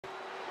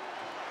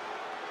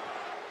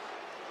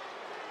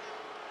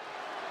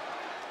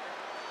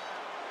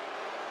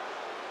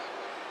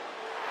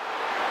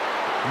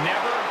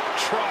Never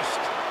trust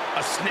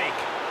a snake.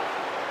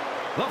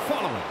 The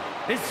following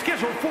is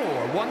scheduled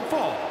for one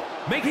fall.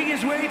 Making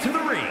his way to the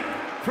ring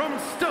from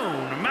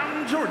Stone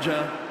Mountain,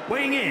 Georgia,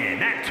 weighing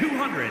in at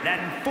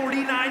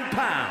 249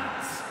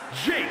 pounds,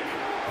 Jake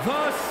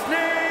the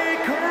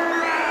Snake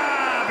Roberts.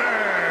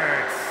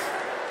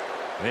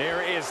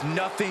 There is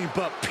nothing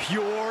but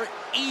pure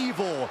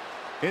evil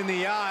in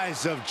the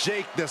eyes of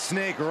Jake the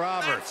Snake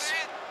Roberts.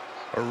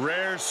 A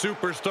rare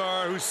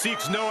superstar who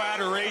seeks no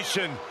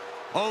adoration,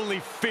 only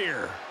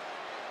fear.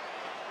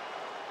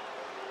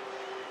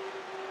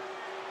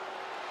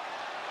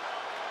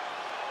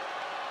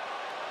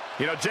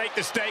 You know, Jake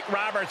the Snake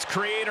Roberts,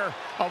 creator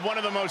of one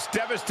of the most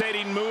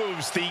devastating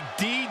moves, the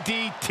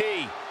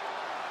DDT.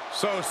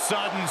 So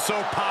sudden,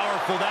 so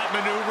powerful, that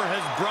maneuver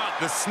has brought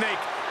the Snake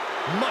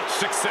much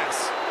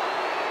success.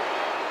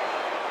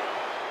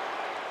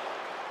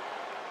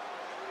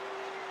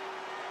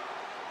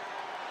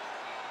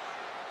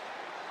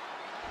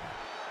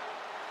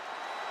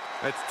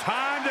 It's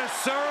time to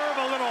serve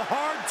a little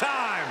hard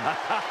time.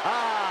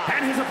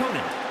 And his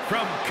opponent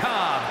from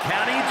Cobb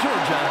County,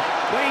 Georgia,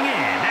 weighing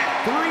in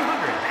at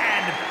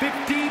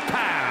 350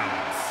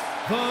 pounds,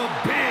 the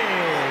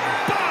Big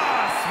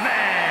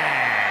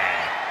Bossman.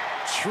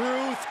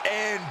 Truth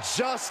and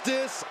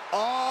justice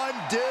on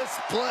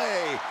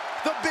display.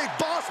 The Big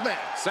Bossman.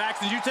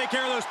 Saxton, did you take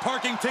care of those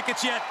parking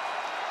tickets yet?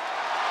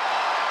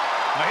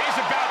 Now he's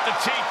about to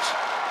teach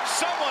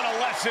someone a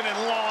lesson in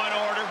law and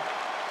order.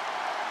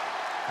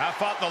 I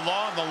fought the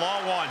law, and the law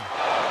won.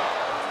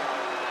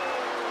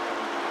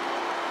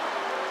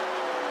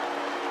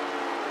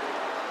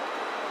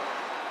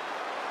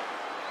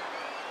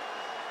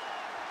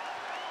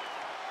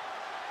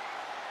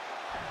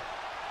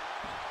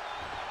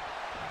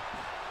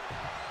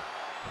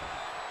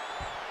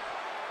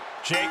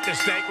 Jake the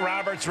Snake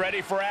Roberts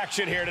ready for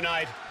action here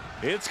tonight.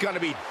 It's going to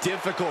be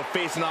difficult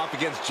facing off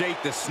against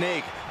Jake the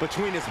Snake.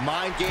 Between his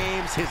mind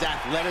games, his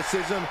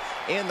athleticism,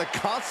 and the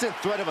constant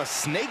threat of a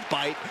snake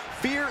bite,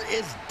 fear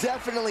is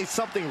definitely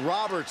something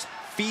Roberts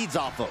feeds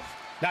off of.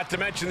 Not to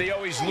mention the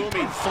always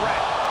looming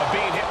threat of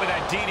being hit with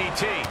that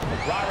DDT.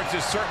 Roberts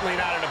is certainly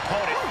not an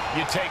opponent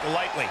you take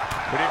lightly.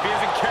 But if he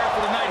isn't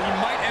careful tonight, he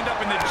might end up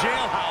in the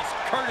jailhouse,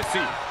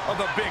 courtesy of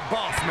the Big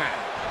Bossman.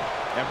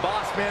 And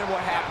Bossman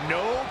will have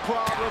no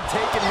problem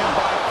taking him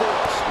by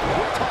force.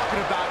 We're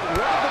talking about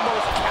one of the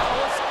most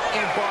callous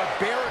and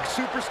barbaric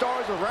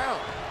superstars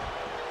around.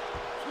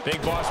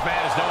 Big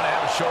Bossman is known to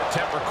have a short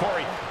temper.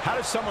 Corey, how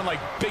does someone like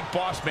Big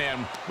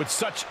Bossman with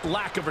such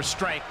lack of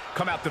restraint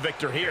come out the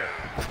victor here?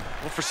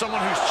 Well, for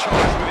someone who's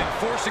charged with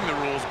enforcing the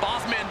rules,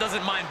 Bossman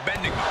doesn't mind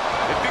bending them.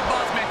 If Big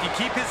Bossman can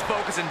keep his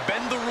focus and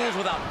bend the rules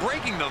without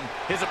breaking them,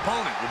 his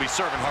opponent will be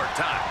serving hard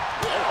time.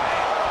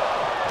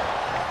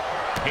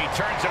 He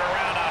turns it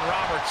around on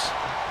Roberts.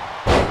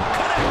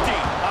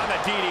 Connecting on the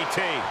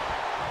DDT.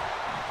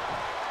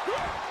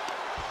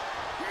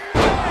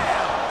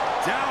 Bam!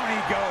 Down he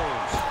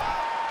goes.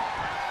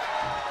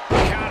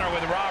 Counter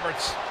with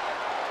Roberts.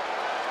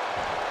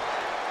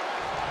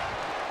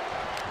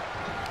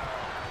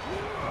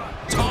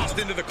 Tossed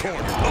into the corner.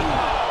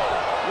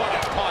 What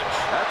a punch.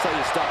 That's how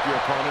you stop your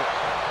opponent.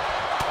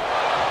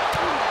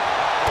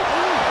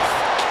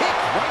 Kick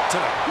right to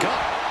the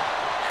gut.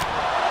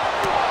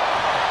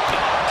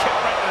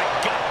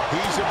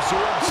 He's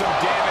absorbed some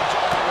damage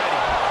already.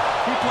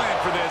 He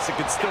planned for this and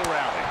can still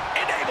rally.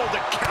 And able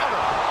to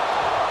counter.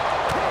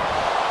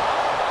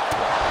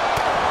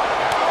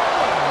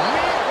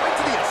 Man, right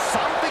to the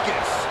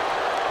esophagus.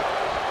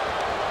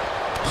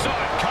 Saw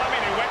it coming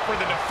and went for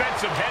the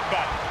defensive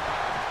headbutt.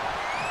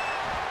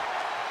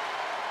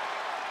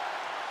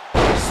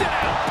 Sit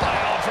down,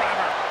 pile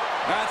driver.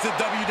 That's the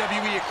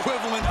WWE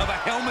equivalent of a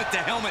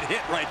helmet-to-helmet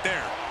hit right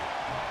there.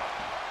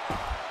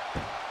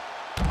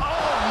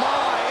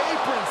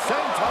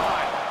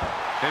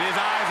 And his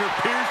eyes are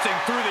piercing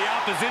through the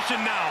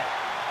opposition now.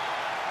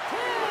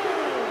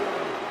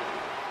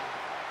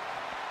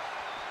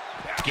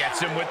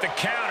 Gets him with the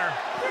counter.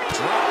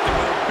 Dropped him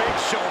with a big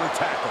shoulder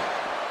tackle.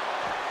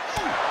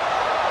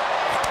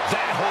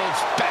 That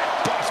holds back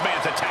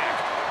Bossman's attack.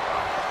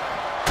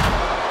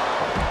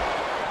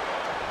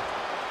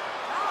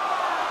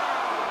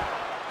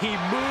 He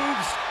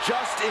moves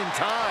just in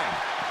time.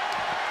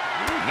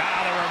 Now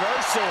the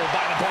reversal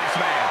by the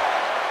Bossman.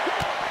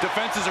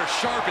 Defenses are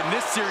sharp in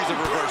this series of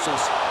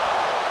reversals.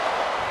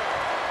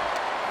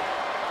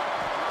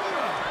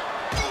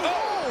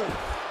 Oh!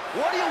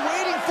 What are you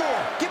waiting for?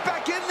 Get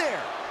back in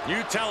there!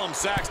 You tell him,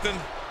 Saxton.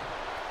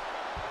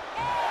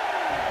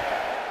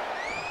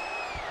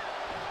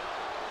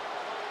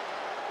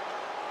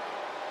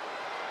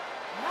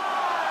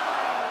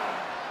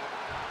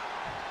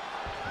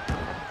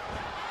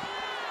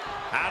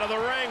 Out of the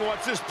ring,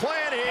 what's his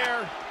plan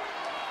here?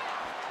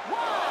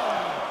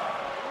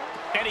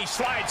 And he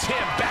slides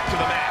him back to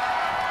the mat.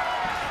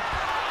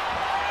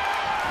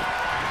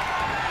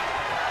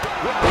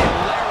 With the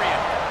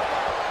lariat.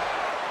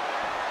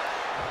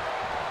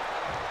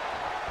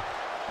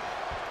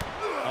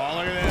 Oh,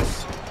 look at this.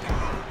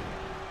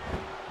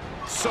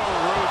 So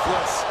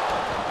ruthless.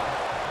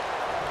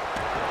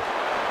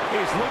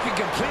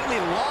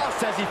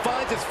 lost as he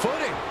finds his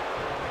footing.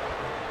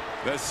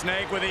 The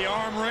Snake with the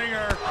arm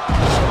wringer.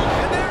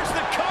 And there's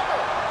the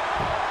cover.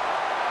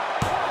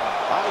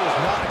 I was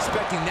not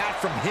expecting that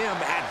from him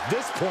at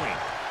this point.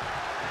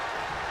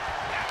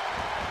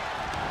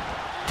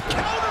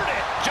 Countered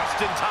it just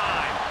in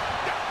time.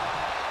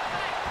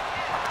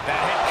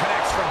 That hit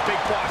connects from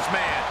Big Boss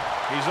Man.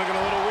 He's looking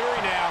a little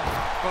weary now.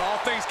 Well,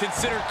 all things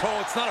considered, Cole,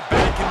 it's not a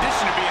bad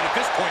condition to be in at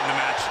this point in the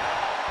match.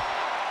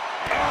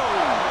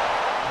 Oh!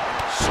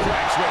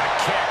 Strikes with a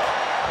kick.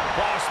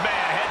 Boss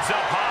Man heads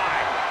up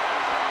high.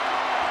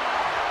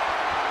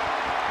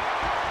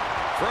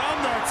 From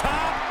the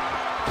top.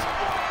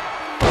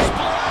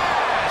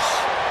 Splash!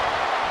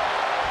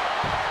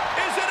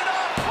 Is it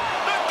enough?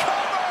 The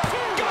cover!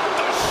 Got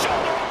the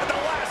shoulder up at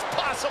the last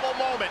possible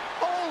moment.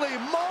 Holy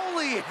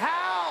moly,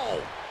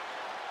 how?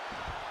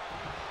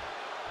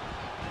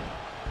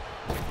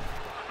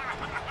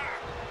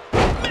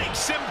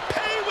 Makes him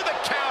pay with a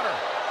counter.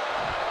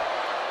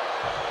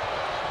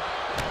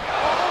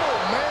 Oh,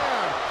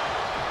 man.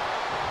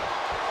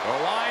 The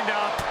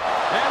windup.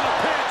 And the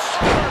pitch.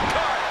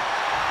 Uppercut.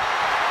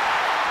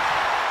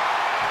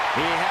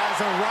 He has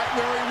him right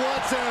where he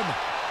wants him.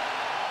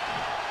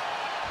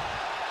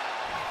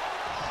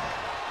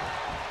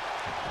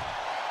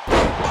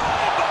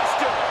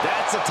 Buster.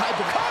 That's the type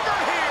of Cover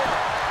here.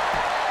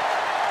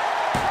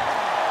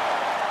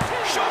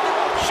 Shoulder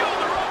up,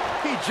 shoulder up.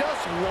 he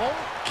just won't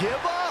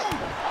give up.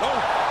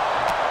 Oh,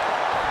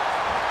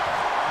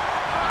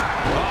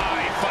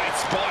 he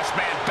fights Boss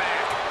Man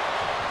back.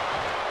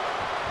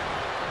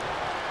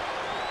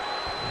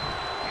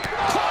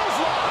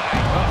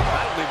 Clothesline.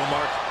 That'll leave a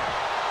mark.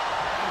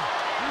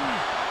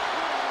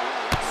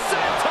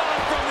 Senton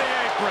from the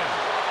apron.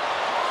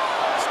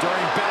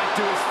 Starting back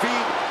to his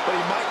feet, but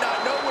he might not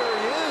know where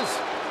he is.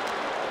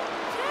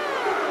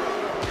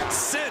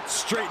 Sit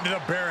straight into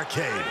the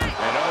barricade.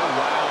 And oh,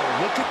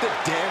 wow, look at the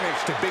damage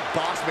to Big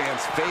Boss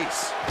Man's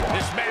face.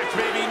 This match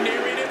may be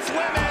nearing its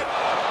limit.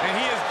 And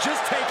he has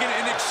just taken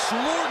an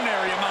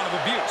extraordinary amount of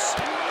abuse.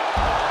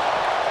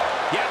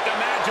 You have to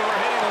imagine we're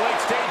hitting the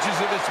late stages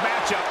of this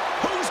matchup.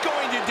 Who's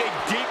going to dig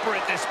deeper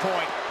at this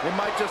point? They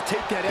might just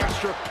take that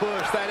extra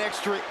push, that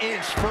extra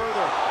inch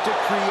further to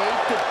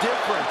create the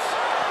difference.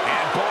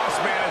 And Boss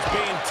Man is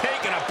being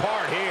taken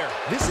apart here.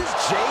 This is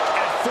Jake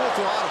at full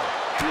throttle.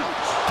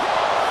 Ouch.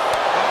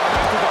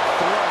 To the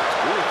throat.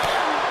 Oof.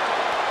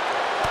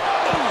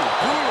 Ooh,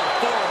 brutal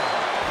forward.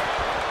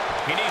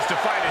 He needs to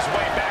fight his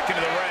way back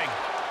into the ring.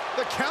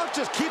 The count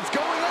just keeps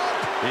going up.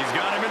 He's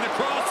got him in the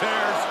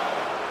crosshairs.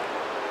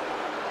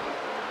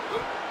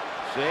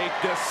 Jake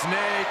the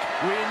Snake.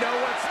 We know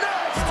what's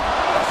next.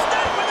 The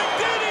Snake with a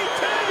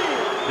DDT.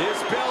 This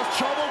spells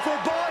trouble for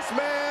Boss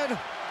Man.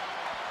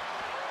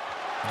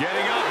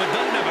 Getting up, but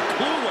doesn't have a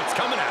clue what's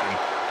coming at him.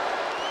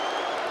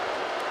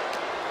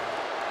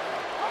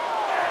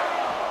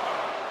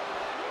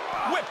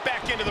 Whip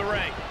back into the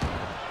ring.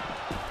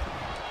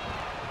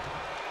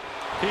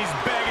 He's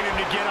begging him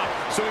to get up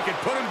so he can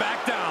put him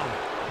back down.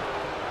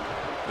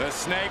 The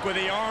Snake with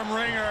the arm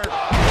wringer.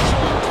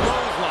 Short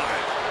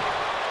clothesline.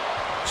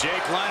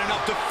 Jake lining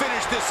up to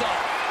finish this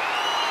off.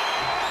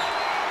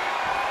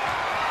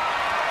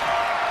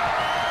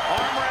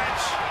 Arm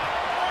wrench.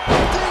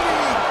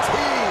 DDT.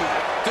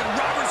 Did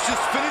Roberts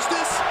just finish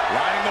this?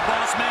 Lining the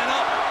Boss Man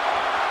up.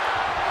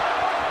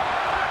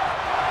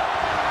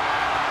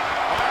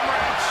 Arm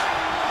wrench.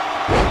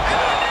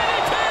 And a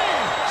DDT.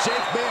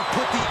 Jake may have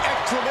put the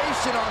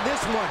exclamation on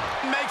this one.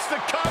 Makes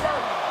the cover.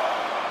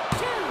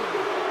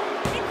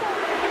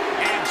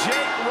 And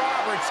Jake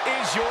Roberts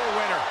is your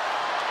winner.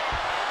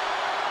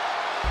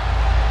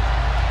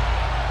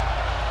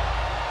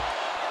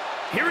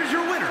 Here is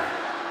your winner,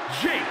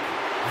 Jake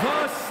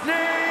the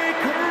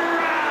Snake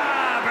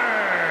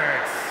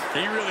Roberts.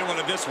 He really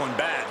wanted this one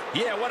bad.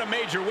 Yeah, what a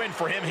major win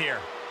for him here.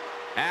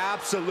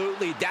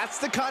 Absolutely. That's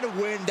the kind of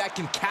win that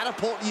can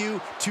catapult you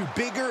to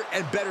bigger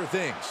and better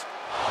things.